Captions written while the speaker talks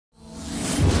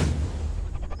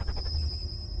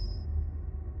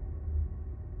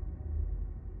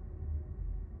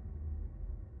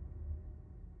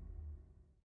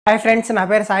hi friends ना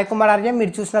पेर साई कुमार आर्य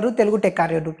మీరు చూస్తున్నారు Telugu tech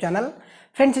Arya YouTube channel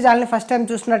friends ఈ ఛానల్ ని ఫస్ట్ టైం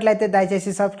చూస్తున్నట్లయితే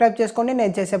దయచేసి సబ్స్క్రైబ్ చేసుకోండి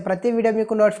నేను చేసే ప్రతి వీడియో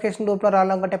మీకు నోటిఫికేషన్ రూపంలో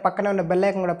రావాలనుకుంటే పక్కనే ఉన్న బెల్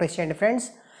ఐకాన్ కూడా ప్రెస్ చేయండి ఫ్రెండ్స్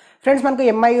మనకు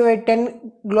MIUI 10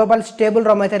 గ్లోబల్ స్టేబుల్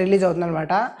ROM అయితే రిలీజ్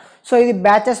అవుతుందన్నమాట సో ఇది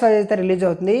బ్యాచెస్ వైస్ అయితే రిలీజ్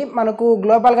అవుతుంది మనకు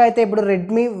గ్లోబల్ గా అయితే ఇప్పుడు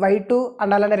Redmi Y2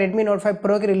 అండ్ అలానే Redmi Note 5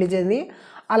 Pro కి రిలీజ్ అయింది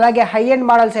అలాగే హై ఎండ్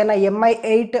మోడల్స్ అయిన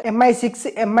MI8 MI6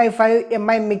 MI5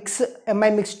 MI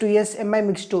Mix 2s MI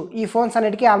Mix 2 ఈ ఫోన్స్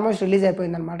అన్నిటికీ ఆల్మోస్ట్ రిలీజ్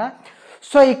అయిపోయిందన్నమాట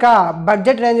సో ఇక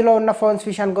బడ్జెట్ రేంజ్ లో ఉన్న ఫోన్స్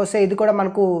విషయానికి వస్తే ఇది కూడా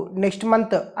మనకు నెక్స్ట్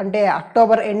మంత్ అంటే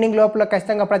అక్టోబర్ ఎండింగ్ లోపల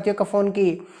ఖచ్చితంగా ప్రతి ఒక్క ఫోన్ కి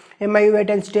MIUI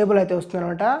 10 స్టేబుల్ అయితే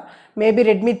వస్తుందన్నమాట మేబీ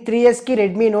Redmi 3s కి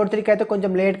Redmi Note 3 కి అయితే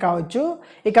కొంచెం లేట్ కావచ్చు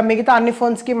ఇక మిగతా అన్ని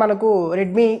ఫోన్స్ కి మనకు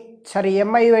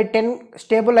MIUI 10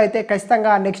 స్టేబుల్ అయితే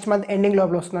ఖచ్చితంగా నెక్స్ట్ మంత్ ఎండింగ్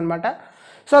లోపల వస్తుందన్నమాట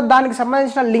సో దానికి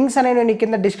సంబంధించిన లింక్స్ అనేవి నేను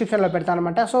కింద డిస్క్రిప్షన్ లో పెడతాను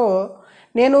అన్నమాట సో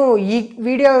నేను ఈ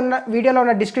వీడియోలో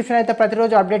ఉన్న డిస్క్రిప్షన్ అయితే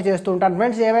ప్రతిరోజు అప్డేట్ చేస్తూ ఉంటాను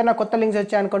ఫ్రెండ్స్ ఏవైనా కొత్త లింక్స్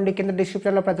వచ్చాయనుకోండి కింద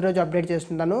డిస్క్రిప్షన్లో ప్రతిరోజు అప్డేట్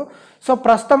చేస్తుంటాను సో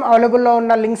ప్రస్తుతం అవైలబుల్లో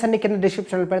ఉన్న లింక్స్ అన్ని కింద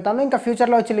డిస్క్రిప్షన్లో పెడతాను ఇంకా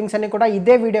ఫ్యూచర్లో వచ్చే లింక్స్ అన్ని కూడా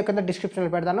ఇదే వీడియో కింద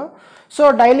డిస్క్రిప్షన్లో పెడతాను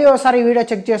సో డైలీ ఒకసారి వీడియో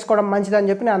చెక్ చేసుకోవడం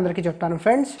మంచిదని చెప్పి నేను అందరికీ చెప్తాను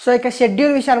ఫ్రెండ్స్ సో ఇక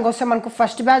షెడ్యూల్ విషయానికి వస్తే మనకు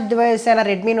ఫస్ట్ బ్యాచ్ డివైస్ అయిన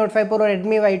Redmi Note 5 Pro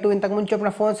Redmi Y2 ఇంతకుముందు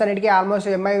చెప్పిన ఫోన్స్ అన్నిటికీ ఆల్మోస్ట్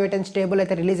MIUI 10 స్టేబుల్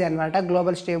అయితే రిలీజ్ అయ్యారన్నమాట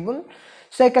గ్లోబల్ స్టేబుల్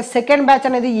సో ఇక సెకండ్ బ్యాచ్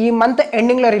అనేది ఈ మంత్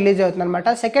ఎండింగ్ లో రిలీజ్ అవుతుంది అనమాట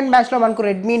సెకండ్ బ్యాచ్ లో మనకు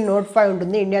Redmi Note 5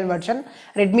 ఉంటుంది ఇండియన్ వర్షన్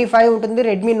Redmi 5 ఉంటుంది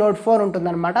Redmi Note 4 ఉంటుంది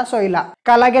అనమాట సో ఇలా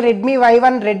అలాగే Redmi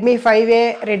Y1 Redmi 5a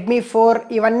Redmi 4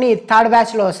 ఇవన్నీ థర్డ్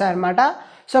బ్యాచ్ లో వస్తాయి అనమాట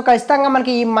సో ఖచ్చితంగా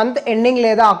మనకి ఈ మంత్ ఎండింగ్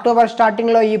లేదా అక్టోబర్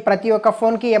స్టార్టింగ్ లో ఈ ప్రతి ఒక్క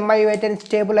ఫోన్ కి MIUI 10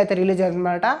 స్టేబుల్ అయితే రిలీజ్ అవుతుంది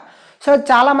అనమాట సో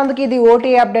చాలా మందికి ఇది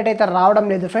OTA అప్డేట్ అయితే రావడం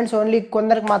లేదు ఫ్రెండ్స్ ఓన్లీ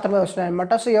కొందరికి మాత్రమే వస్తున్నాయి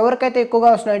అనమాట సో ఎవరికైతే ఎక్కువగా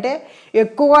వస్తున్నాయంటే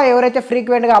ఎక్కువగా ఎవరైతే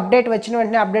ఫ్రీక్వెంట్గా అప్డేట్ వచ్చిన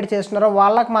వెంటనే అప్డేట్ చేస్తున్నారో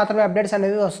వాళ్ళకి మాత్రమే అప్డేట్స్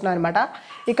అనేవి వస్తున్నాయి అనమాట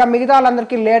ఇక మిగతా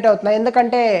వాళ్ళందరికీ లేట్ అవుతున్నాయి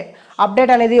ఎందుకంటే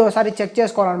అప్డేట్ అనేది ఒకసారి చెక్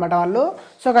చేసుకోవాలన్నమాట వాళ్ళు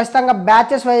సో ఖచ్చితంగా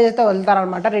బ్యాచెస్ వైజ్ అయితే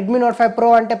వెళ్తారనమాట Redmi Note 5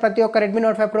 Pro అంటే ప్రతి ఒక్క Redmi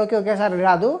Note 5 Proకి ఒకేసారి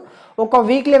రాదు ఒక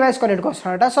వీక్లీ వైజ్ కొన్నిటికి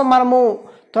వస్తున్నారట సో మనము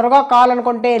త్వరగా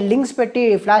కావాలనుకుంటే లింక్స్ పెట్టి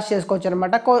ఫ్లాష్ చేసుకోవచ్చు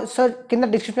అనమాట సో కింద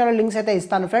డిస్క్రిప్షన్లో లింక్స్ అయితే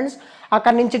ఇస్తాను ఫ్రెండ్స్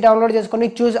అక్కడ నుంచి డౌన్లోడ్ చేసుకొని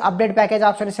చూస్ అప్డేట్ ప్యాకేజ్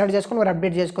ఆప్షన్ సెలెక్ట్ చేసుకొని మీరు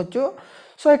అప్డేట్ చేసుకోవచ్చు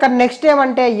సో ఇక నెక్స్ట్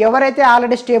ఏమంటే ఎవరైతే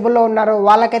ఆల్రెడీ స్టేబుల్లో ఉన్నారో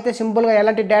వాళ్ళకైతే సింపుల్గా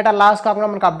ఎలాంటి డేటా లాస్ కాకుండా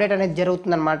మనకు అప్డేట్ అనేది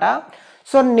జరుగుతుందన్నమాట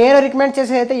సో నేను రికమెండ్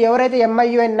చేసేది అయితే ఎవరైతే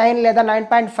MIUI 9 లేదా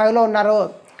 9.5లో ఉన్నారో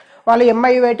వాళ్ళు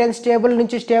MIUI 10 స్టేబుల్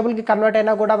నుంచి స్టేబుల్కి కన్వర్ట్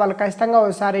అయినా కూడా వాళ్ళు ఖచ్చితంగా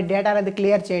ఒకసారి డేటా అనేది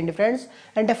క్లియర్ చేయండి ఫ్రెండ్స్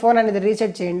అంటే ఫోన్ అనేది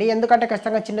రీసెట్ చేయండి ఎందుకంటే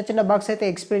ఖచ్చితంగా చిన్న బగ్స్ అయితే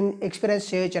ఎక్స్పీరియన్స్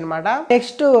చేయొచ్చు అనమాట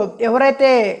నెక్స్ట్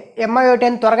ఎవరైతే MIUI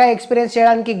 10 త్వరగా ఎక్స్పీరియన్స్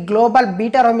చేయడానికి గ్లోబల్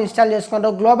బీటా ROM ఇన్స్టాల్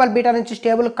చేసుకున్నారో గ్లోబల్ బీటా నుంచి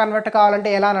స్టేబుల్ కన్వర్ట్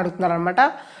కావాలంటే ఎలా అని అడుగుతున్నారు అనమాట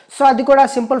సో అది కూడా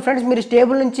సింపుల్ ఫ్రెండ్స్ మీరు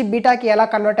స్టేబుల్ నుంచి బీటాకి ఎలా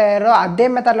కన్వర్ట్ అయ్యారో అదే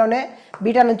మెథడ్లోనే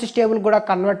బీటా నుంచి స్టేబుల్ కూడా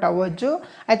కన్వర్ట్ అవ్వచ్చు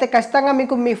అయితే ఖచ్చితంగా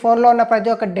మీకు మీ ఫోన్లో ఉన్న ప్రతి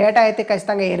ఒక్క డేటా అయితే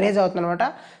ఖచ్చితంగా ఎరేజ్ అవుతుంది అనమాట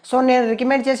సో నేను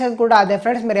రికమెండ్ చేసేది కూడా అదే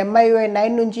ఫ్రెండ్స్ మీరు MIUI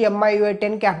 9 నుంచి MIUI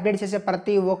 10కి అప్డేట్ చేసే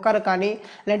ప్రతి ఒక్కరు కానీ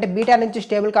లేదంటే బీటా నుంచి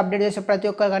స్టేబుల్కి అప్డేట్ చేసే ప్రతి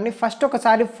ఒక్కరు కానీ ఫస్ట్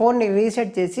ఒకసారి ఫోన్ని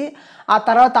రీసెట్ చేసి ఆ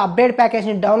తర్వాత అప్డేట్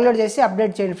ప్యాకేజ్ని డౌన్లోడ్ చేసి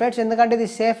అప్డేట్ చేయండి ఫ్రెండ్స్ ఎందుకంటే ఇది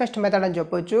సేఫెస్ట్ మెథడ్ అని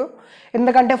చెప్పొచ్చు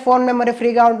ఎందుకంటే ఫోన్ మెమరీ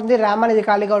ఫ్రీగా ఉంటుంది ర్యామ్ అనేది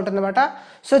ఖాళీగా ఉంటుంది అనమాట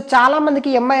సో చాలా మందికి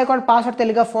MI అకౌంట్ పాస్వర్డ్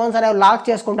తెలియక ఫోన్స్ అనేవి లాక్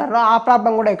చేసుకుంటారు ఆ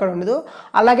ప్రాబ్లం కూడా ఇక్కడ ఉండదు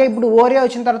అలాగే ఇప్పుడు Aarya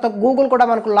వచ్చిన తర్వాత గూగుల్ కూడా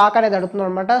మనకు లాక్ అనేది అడుగుతుంది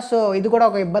అనమాట సో ఇది కూడా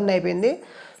ఒక ఇబ్బంది అయిపోయింది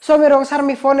సో మీరు ఒకసారి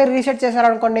మీ ఫోన్ని రీసెట్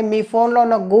చేశారనుకోండి మీ ఫోన్లో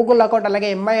ఉన్న గూగుల్ అకౌంట్ అలాగే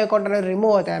MI అకౌంట్ అనేది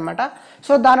రిమూవ్ అవుతాయి అనమాట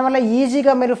సో దానివల్ల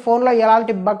ఈజీగా మీరు ఫోన్లో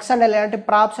ఎలాంటి బగ్స్ అండ్ ఎలాంటి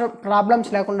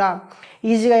ప్రాబ్లమ్స్ లేకుండా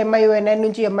ఈజీగా MIUI 9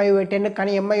 నుంచి MIUI 10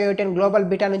 కానీ MIUI 10 గ్లోబల్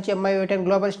బీటా నుంచి MIUI 10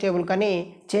 గ్లోబల్ స్టేబుల్ కానీ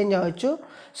చేంజ్ అవ్వచ్చు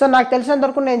సో నాకు తెలిసినంత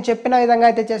వరకు నేను చెప్పిన విధంగా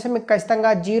అయితే చేస్తే మీకు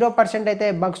ఖచ్చితంగా 0% అయితే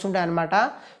బగ్స్ ఉంటాయి అనమాట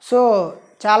సో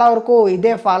చాలా వరకు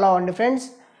ఇదే ఫాలో అవ్వండి ఫ్రెండ్స్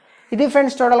ఇది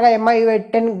ఫ్రెండ్స్ టోటల్గా MIUI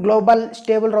 10 గ్లోబల్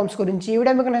స్టేబుల్ ROMs గురించి ఈ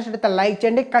వీడియో మీకు నచ్చినట్లయితే లైక్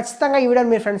చేయండి ఖచ్చితంగా ఈ వీడియో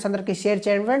మీ ఫ్రెండ్స్ అందరికీ షేర్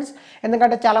చేయండి ఫ్రెండ్స్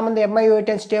ఎందుకంటే చాలామంది MIUI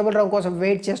 10 స్టేబుల్ ROM కోసం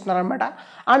వెయిట్ చేస్తున్నారనమాట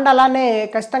అండ్ అలానే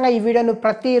ఖచ్చితంగా ఈ వీడియోను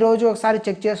ప్రతిరోజు ఒకసారి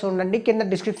చెక్ చేస్తూ ఉండండి కింద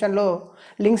డిస్క్రిప్షన్లో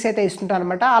లింక్స్ అయితే ఇస్తుంటాను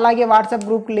అనమాట అలాగే వాట్సాప్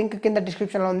గ్రూప్ లింక్ కింద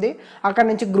డిస్క్రిప్షన్లో ఉంది అక్కడ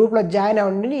నుంచి గ్రూప్లో జాయిన్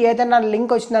అవ్వండి ఏదైనా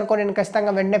లింక్ వచ్చిందనుకో నేను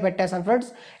ఖచ్చితంగా వెంటనే పెట్టేస్తాను ఫ్రెండ్స్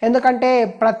ఎందుకంటే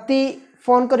ప్రతి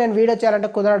ఫోన్కు నేను వీడియో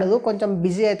చేయాలంటే కుదరదు కొంచెం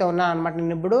బిజీ అయితే ఉన్నాను అనమాట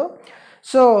నేను ఇప్పుడు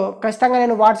సో ఖచ్చితంగా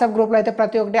నేను వాట్సాప్ గ్రూప్లో అయితే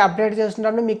ప్రతి ఒక్కటి అప్డేట్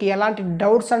చేస్తున్నాను మీకు ఎలాంటి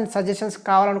డౌట్స్ అండ్ సజెషన్స్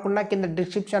కావాలనుకున్నా కింద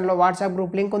డిస్క్రిప్షన్లో వాట్సాప్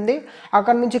గ్రూప్ లింక్ ఉంది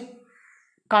అక్కడ నుంచి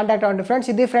కాంటాక్ట్ అవ్వండి ఫ్రెండ్స్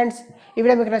ఇది ఫ్రెండ్స్ ఈ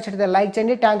వీడియో మీకు నచ్చితే లైక్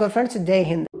చేయండి థ్యాంక్ యూ ఫ్రెండ్స్ జై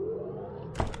హింద్